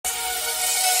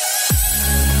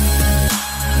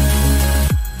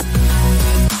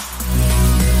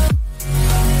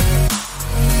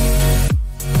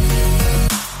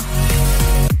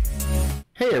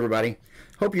everybody.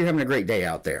 Hope you're having a great day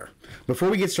out there. Before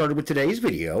we get started with today's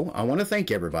video, I want to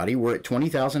thank everybody. We're at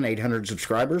 20,800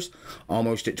 subscribers,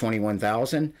 almost at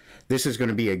 21,000. This is going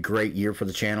to be a great year for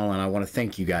the channel, and I want to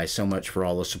thank you guys so much for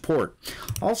all the support.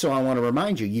 Also, I want to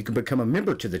remind you, you can become a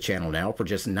member to the channel now for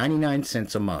just 99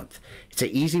 cents a month. It's an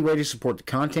easy way to support the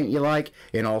content you like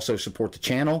and also support the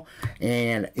channel.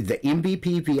 And the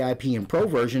MVP, VIP, and Pro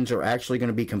versions are actually going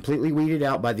to be completely weeded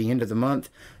out by the end of the month,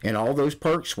 and all those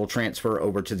perks will transfer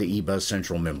over to the eBuzz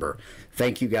Central member.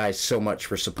 Thank you guys so much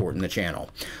for supporting the channel.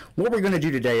 What we're going to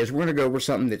do today is we're going to go over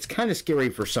something that's kind of scary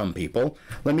for some people.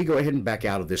 Let me go ahead and back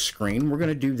out of this screen. We're going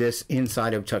to do this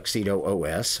inside of Tuxedo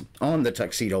OS on the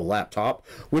Tuxedo laptop,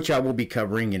 which I will be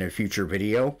covering in a future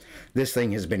video. This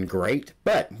thing has been great,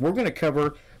 but we're going to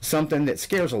cover something that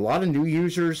scares a lot of new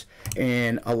users,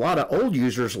 and a lot of old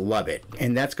users love it,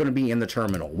 and that's going to be in the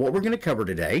terminal. What we're going to cover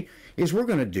today is we're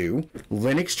going to do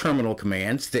Linux terminal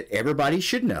commands that everybody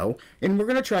should know, and we're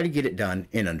going to try to get it done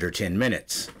in under 10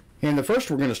 minutes. And the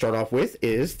first we're going to start off with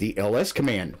is the ls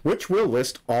command, which will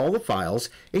list all the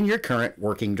files in your current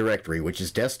working directory, which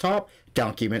is desktop,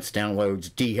 documents,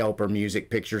 downloads, dhelper, music,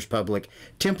 pictures, public,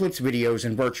 templates, videos,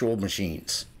 and virtual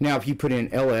machines. Now, if you put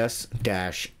in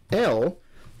ls-l,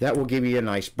 that will give you a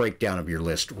nice breakdown of your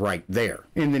list right there.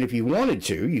 And then if you wanted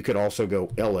to, you could also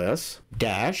go ls-al,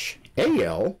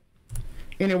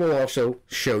 and it will also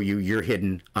show you your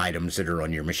hidden items that are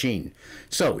on your machine.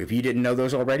 So if you didn't know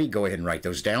those already, go ahead and write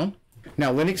those down.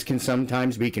 Now, Linux can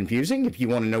sometimes be confusing. If you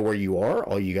want to know where you are,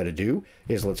 all you got to do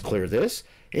is, let's clear this,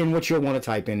 and what you'll want to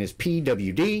type in is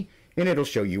pwd, and it'll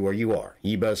show you where you are.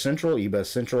 eBuzz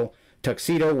Central,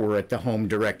 Tuxedo, we're at the home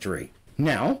directory.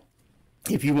 Now,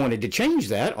 if you wanted to change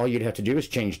that, all you'd have to do is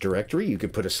change directory. You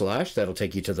could put a slash, that'll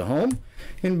take you to the home,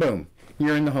 and boom,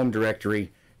 you're in the home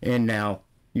directory, and now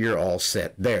you're all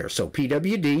set there. So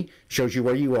pwd shows you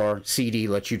where you are, cd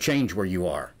lets you change where you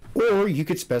are. Or you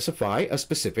could specify a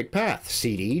specific path,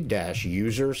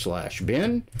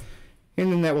 cd-user/bin,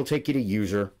 and then that will take you to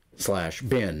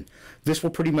user/bin. This will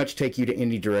pretty much take you to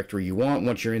any directory you want.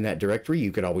 Once you're in that directory,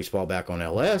 you could always fall back on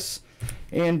ls,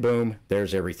 and boom,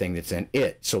 there's everything that's in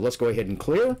it. So let's go ahead and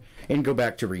clear and go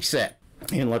back to reset.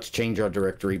 And let's change our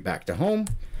directory back to home,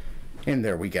 and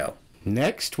there we go.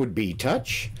 Next would be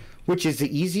touch, which is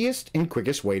the easiest and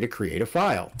quickest way to create a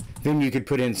file. Then you could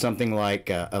put in something like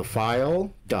a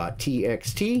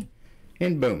file.txt,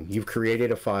 and boom, you've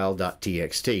created a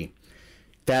file.txt.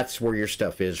 That's where your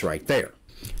stuff is right there.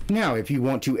 Now, if you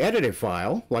want to edit a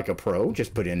file, like a pro,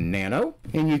 just put in nano,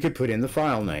 and you could put in the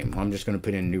file name. I'm just going to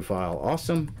put in new file,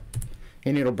 awesome,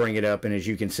 and it'll bring it up, and as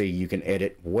you can see, you can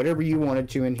edit whatever you wanted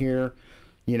to in here.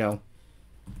 You know,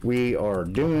 we are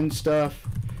doing stuff,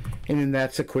 and then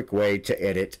that's a quick way to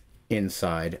edit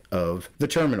inside of the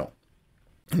terminal.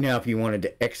 Now, if you wanted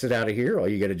to exit out of here, all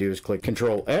you got to do is click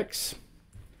Control X.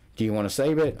 Do you want to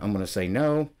save it? I'm going to say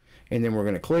no, and then we're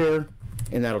going to clear,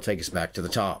 and that'll take us back to the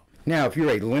top. Now, if you're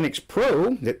a Linux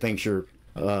Pro that thinks you're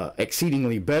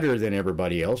exceedingly better than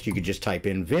everybody else, you could just type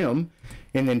in Vim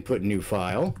and then put new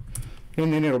file,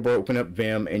 and then it'll open up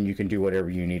Vim, and you can do whatever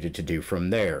you needed to do from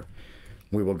there.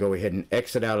 We will go ahead and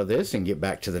exit out of this and get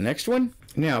back to the next one.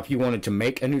 Now, if you wanted to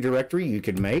make a new directory, you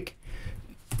could make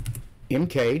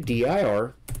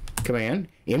mkdir command,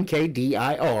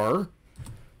 mkdir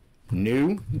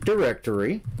new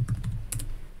directory,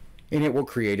 and it will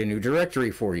create a new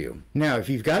directory for you. Now, if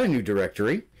you've got a new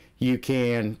directory, you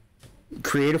can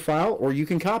create a file, or you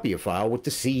can copy a file with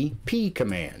the cp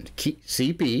command.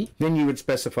 Cp, then you would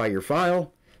specify your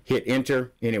file, hit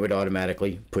enter, and it would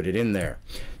automatically put it in there.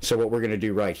 So what we're going to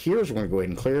do right here is we're going to go ahead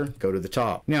and clear, go to the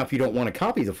top. Now, if you don't want to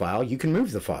copy the file, you can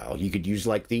move the file. You could use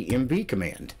like the mv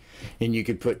command, and you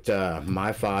could put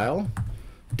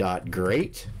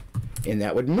myfile.great, and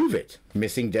that would move it.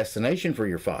 Missing destination for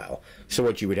your file. So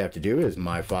what you would have to do is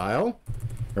myfile,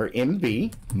 or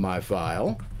mv,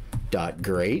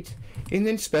 myfile.great, and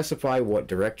then specify what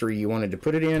directory you wanted to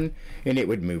put it in, and it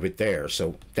would move it there.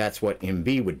 So that's what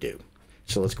mv would do.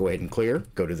 So let's go ahead and clear,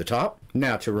 go to the top.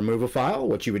 Now, to remove a file,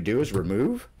 what you would do is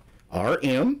remove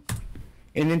rm,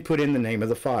 and then put in the name of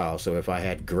the file. So if I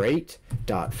had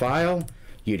great.file,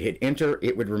 you'd hit enter,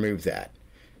 it would remove that.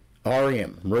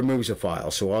 rm removes a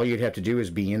file, so all you'd have to do is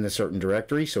be in the certain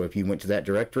directory. So if you went to that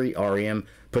directory, rm,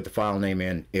 put the file name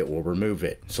in, it will remove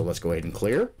it. So let's go ahead and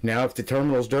clear. Now, if the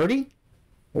terminal's dirty,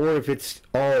 or if it's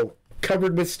all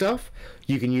covered with stuff,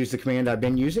 you can use the command I've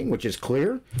been using, which is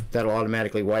clear. That'll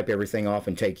automatically wipe everything off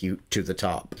and take you to the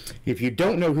top. If you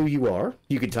don't know who you are,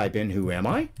 you can type in who am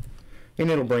I,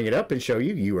 and it'll bring it up and show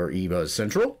you you are eBuzz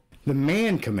Central. The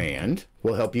man command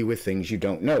will help you with things you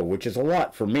don't know, which is a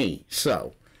lot for me.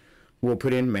 So we'll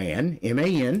put in man,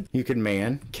 M-A-N. You can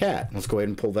man cat. Let's go ahead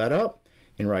and pull that up.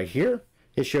 And right here,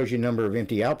 it shows you a number of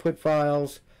empty output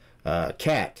files,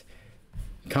 cat,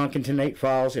 concatenate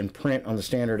files, and print on the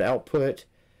standard output.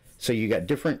 So you got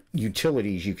different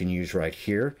utilities you can use right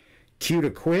here. Q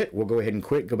to quit, we'll go ahead and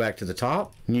quit, go back to the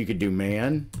top. And you could do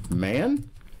man, and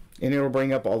it'll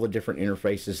bring up all the different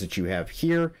interfaces that you have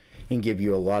here and give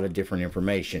you a lot of different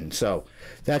information. So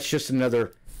that's just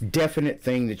another definite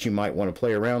thing that you might want to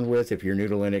play around with if you're new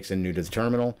to Linux and new to the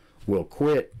terminal. We'll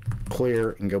quit,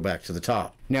 clear, and go back to the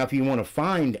top. Now, if you want to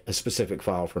find a specific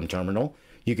file from terminal,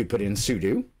 you could put in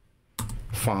sudo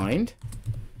find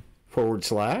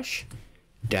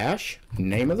 /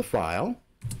 name of the file,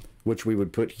 which we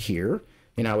would put here,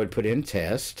 and I would put in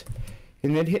test,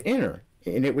 and then hit enter,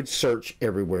 and it would search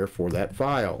everywhere for that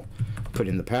file. Put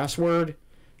in the password,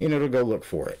 and it'll go look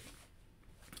for it.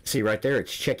 See right there,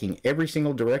 it's checking every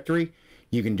single directory.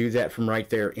 You can do that from right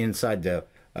there inside the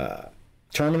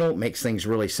terminal. Makes things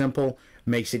really simple,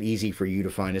 makes it easy for you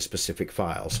to find a specific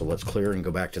file. So let's clear and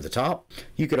go back to the top.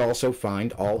 You could also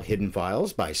find all hidden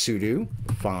files by sudo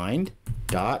find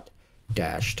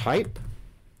 .-type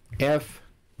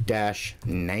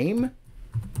f-name.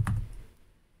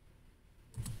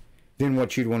 Then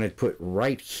what you'd want to put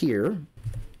right here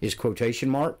is quotation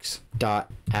marks, **,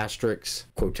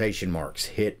 quotation marks.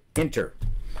 Hit enter.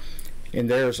 And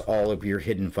there's all of your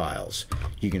hidden files.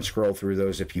 You can scroll through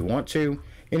those if you want to,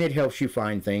 and it helps you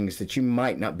find things that you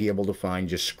might not be able to find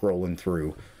just scrolling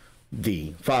through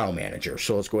the file manager.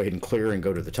 So let's go ahead and clear and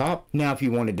go to the top. Now, if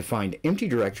you wanted to find empty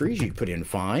directories, you'd put in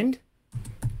find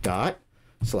 /type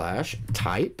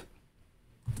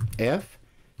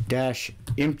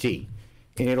f-empty.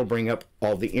 And it'll bring up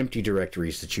all the empty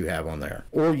directories that you have on there.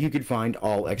 Or you could find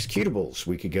all executables.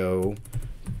 We could go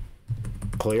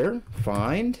clear,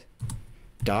 find,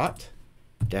 .-perm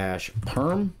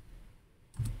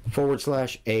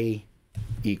 /a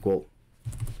equal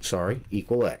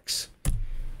X.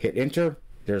 Hit enter.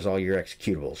 There's all your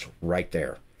executables right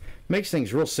there. Makes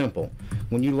things real simple.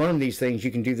 When you learn these things, you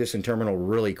can do this in terminal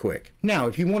really quick. Now,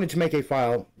 if you wanted to make a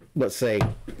file, let's say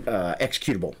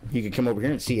executable, you could come over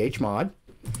here and chmod,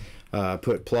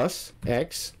 put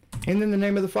 +x, and then the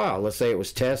name of the file. Let's say it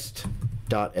was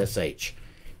test.sh.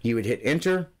 You would hit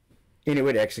enter, and it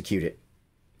would execute it.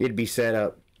 It'd be set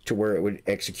up to where it would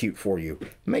execute for you.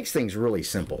 Makes things really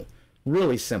simple.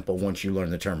 Really simple once you learn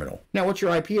the terminal. Now, what's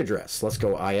your IP address? Let's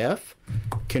go if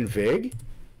config.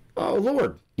 Oh,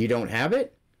 Lord, you don't have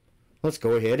it? Let's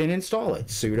go ahead and install it.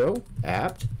 Sudo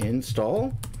apt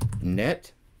install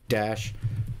net-tools.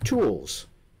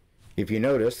 If you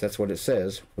notice, that's what it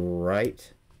says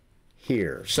right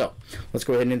here. So let's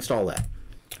go ahead and install that.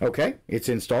 Okay, it's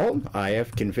installed.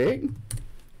 If config.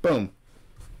 Boom.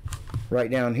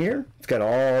 Right down here, it's got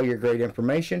all your great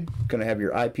information. It's going to have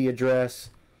your IP address,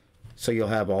 so you'll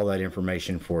have all that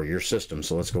information for your system.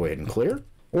 So let's go ahead and clear.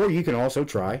 Or you can also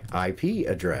try IP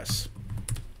address,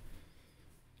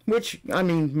 which, I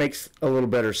mean, makes a little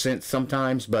better sense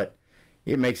sometimes, but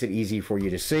it makes it easy for you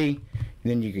to see. And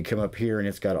then you can come up here and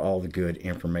it's got all the good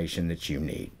information that you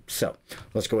need. So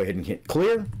let's go ahead and hit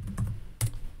clear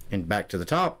and back to the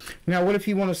top. Now, what if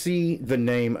you want to see the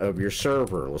name of your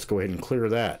server? Let's go ahead and clear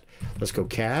that. Let's go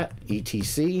cat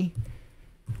etc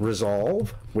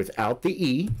resolve without the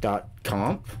e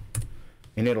 .conf,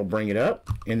 and it'll bring it up,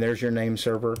 and there's your name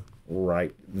server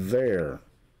right there.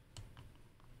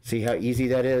 See how easy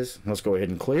that is? Let's go ahead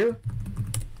and clear.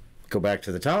 Go back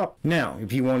to the top. Now,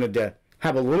 if you wanted to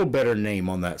have a little better name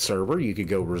on that server, you could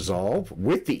go resolve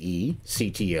with the e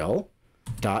ctl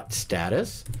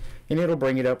 .status, and it'll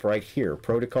bring it up right here.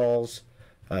 Protocols,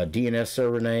 DNS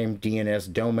server name,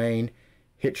 DNS domain,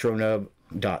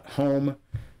 hitronub.home.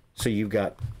 So you've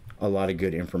got a lot of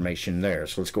good information there.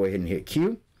 So let's go ahead and hit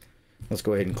Q. Let's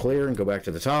go ahead and clear and go back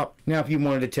to the top. Now, if you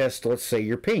wanted to test, let's say,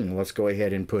 your ping, let's go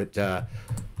ahead and put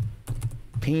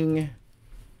ping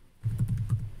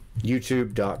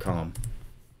youtube.com.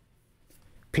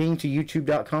 Ping to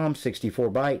youtube.com,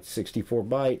 64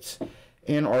 bytes,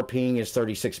 and our ping is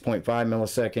 36.5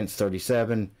 milliseconds,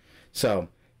 37. So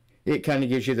it kind of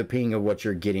gives you the ping of what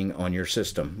you're getting on your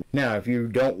system. Now, if you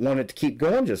don't want it to keep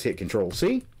going, just hit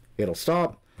Control-C. It'll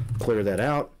stop. Clear that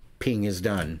out. Ping is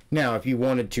done. Now, if you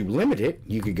wanted to limit it,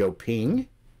 you could go ping.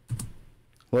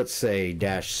 Let's say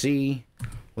 -C.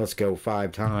 Let's go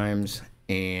 5 times,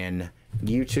 and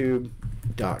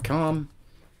youtube.com.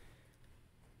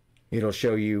 It'll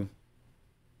show you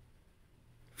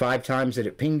 5 times that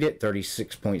it pinged it: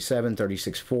 36.7,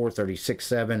 36.4,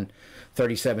 36.7,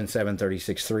 37.7,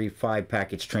 36.3, 5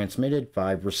 packets transmitted,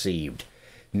 5 received.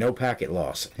 No packet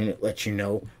loss, and it lets you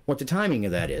know what the timing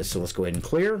of that is. So let's go ahead and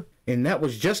clear. And that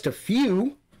was just a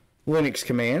few Linux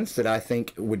commands that I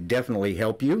think would definitely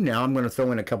help you. Now I'm going to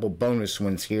throw in a couple bonus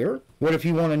ones here. What if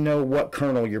you want to know what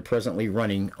kernel you're presently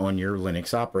running on your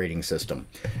Linux operating system?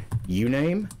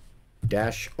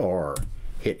 uname-r.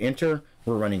 Hit enter.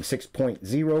 We're running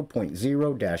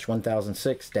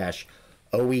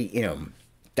 6.0.0-1006-OEM.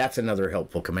 That's another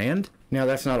helpful command. Now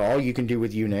that's not all you can do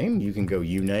with uname. You can go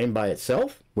uname by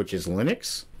itself, which is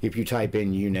Linux. If you type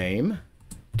in uname-a,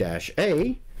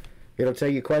 it'll tell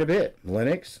you quite a bit.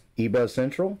 Linux, eBuzz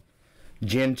Central,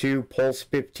 Gen 2 Pulse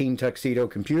 15 Tuxedo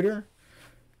computer.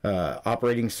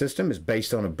 Operating system is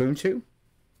based on Ubuntu,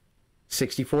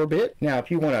 64-bit. Now,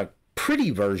 if you want a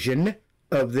pretty version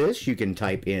of this, you can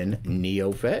type in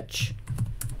NeoFetch.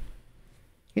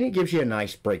 And it gives you a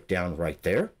nice breakdown right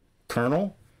there.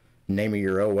 Kernel, name of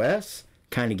your OS,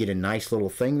 kind of get a nice little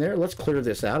thing there. Let's clear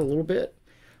this out a little bit.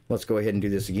 Let's go ahead and do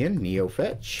this again,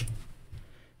 NeoFetch.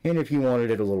 And if you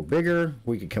wanted it a little bigger,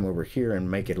 we could come over here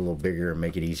and make it a little bigger and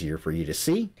make it easier for you to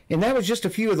see. And that was just a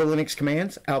few of the Linux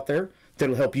commands out there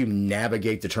that'll help you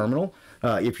navigate the terminal.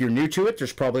 If you're new to it,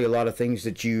 there's probably a lot of things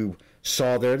that you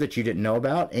saw there that you didn't know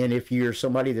about. And if you're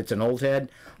somebody that's an old head,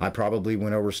 I probably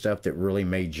went over stuff that really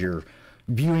made your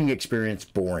viewing experience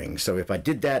boring. So if I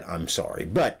did that, I'm sorry.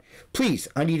 But please,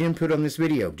 I need input on this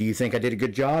video. Do you think I did a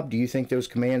good job? Do you think those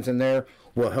commands in there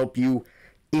will help you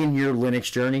in your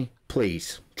Linux journey?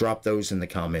 Please drop those in the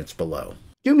comments below.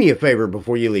 Do me a favor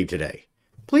before you leave today.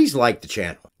 Please like the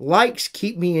channel. Likes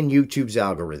keep me in YouTube's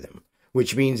algorithm,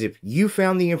 which means if you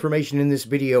found the information in this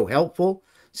video helpful,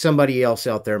 somebody else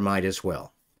out there might as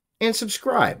well. And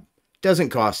subscribe. Doesn't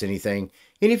cost anything.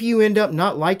 And if you end up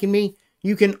not liking me,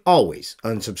 you can always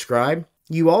unsubscribe.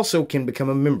 You also can become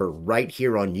a member right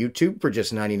here on YouTube for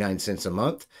just 99 cents a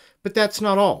month. But that's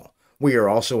not all. We are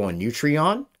also on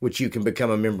Utreon, which you can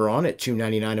become a member on at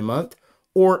 $2.99 a month,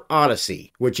 or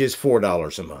Odyssey, which is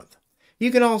 $4 a month. You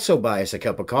can also buy us a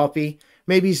cup of coffee,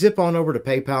 maybe zip on over to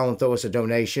PayPal and throw us a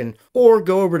donation, or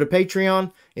go over to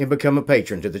Patreon and become a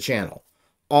patron to the channel.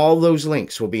 All those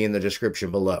links will be in the description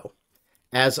below.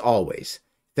 As always,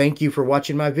 thank you for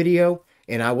watching my video,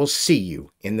 and I will see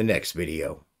you in the next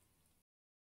video.